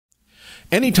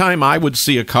Anytime I would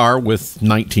see a car with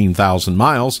 19,000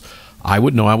 miles, I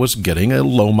would know I was getting a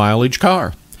low mileage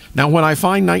car. Now, when I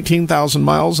find 19,000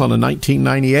 miles on a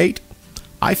 1998,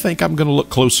 I think I'm going to look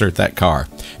closer at that car.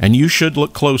 And you should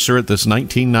look closer at this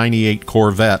 1998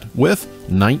 Corvette with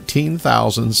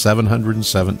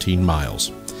 19,717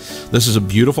 miles. This is a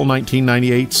beautiful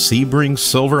 1998 Sebring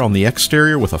Silver on the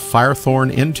exterior with a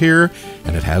Firethorn interior,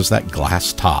 and it has that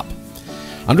glass top.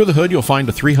 Under the hood, you'll find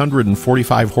a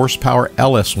 345 horsepower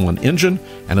LS1 engine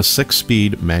and a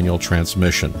 6-speed manual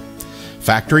transmission.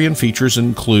 Factory and features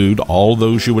include all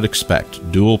those you would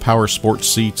expect: dual power sports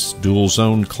seats, dual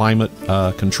zone climate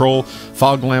control,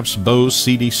 fog lamps, Bose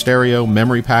CD stereo,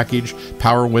 memory package,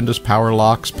 power windows, power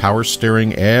locks, power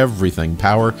steering, everything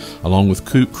power, along with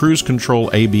cruise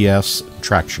control, ABS,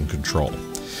 traction control.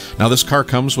 Now, this car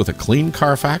comes with a clean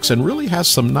Carfax and really has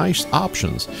some nice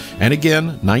options. And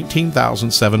again,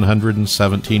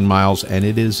 19,717 miles, and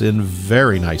it is in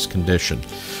very nice condition.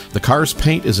 The car's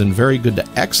paint is in very good to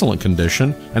excellent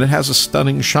condition, and it has a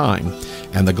stunning shine.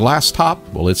 And the glass top,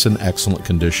 well, it's in excellent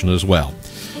condition as well.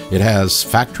 It has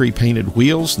factory painted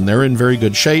wheels, and they're in very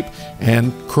good shape,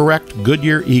 and correct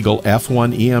Goodyear Eagle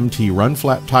F1 EMT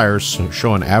run-flat tires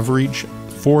show an average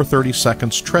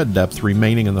 4/32 tread depth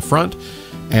remaining in the front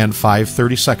and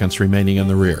 5/32 remaining in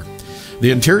the rear.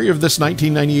 The interior of this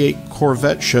 1998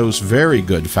 Corvette shows very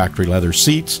good factory leather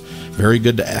seats, very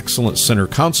good to excellent center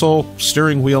console,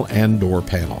 steering wheel, and door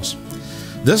panels.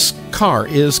 This car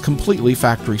is completely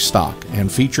factory stock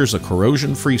and features a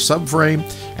corrosion-free subframe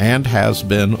and has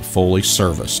been fully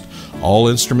serviced. All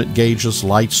instrument gauges,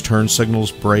 lights, turn signals,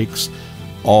 brakes,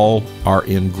 all are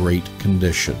in great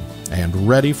condition and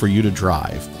ready for you to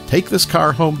drive. Take this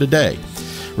car home today.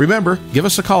 Remember, give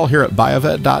us a call here at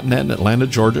Buyavette.net in Atlanta,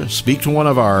 Georgia. Speak to one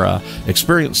of our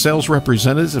experienced sales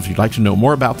representatives if you'd like to know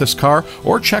more about this car,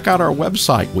 or check out our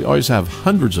website. We always have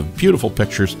hundreds of beautiful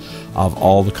pictures of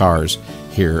all the cars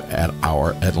here at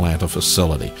our Atlanta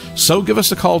facility. So give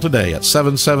us a call today at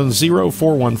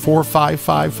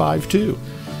 770-414-5552.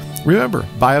 Remember,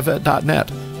 Buyavette.net.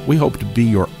 We hope to be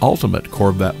your ultimate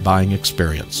Corvette buying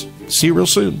experience. See you real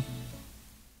soon.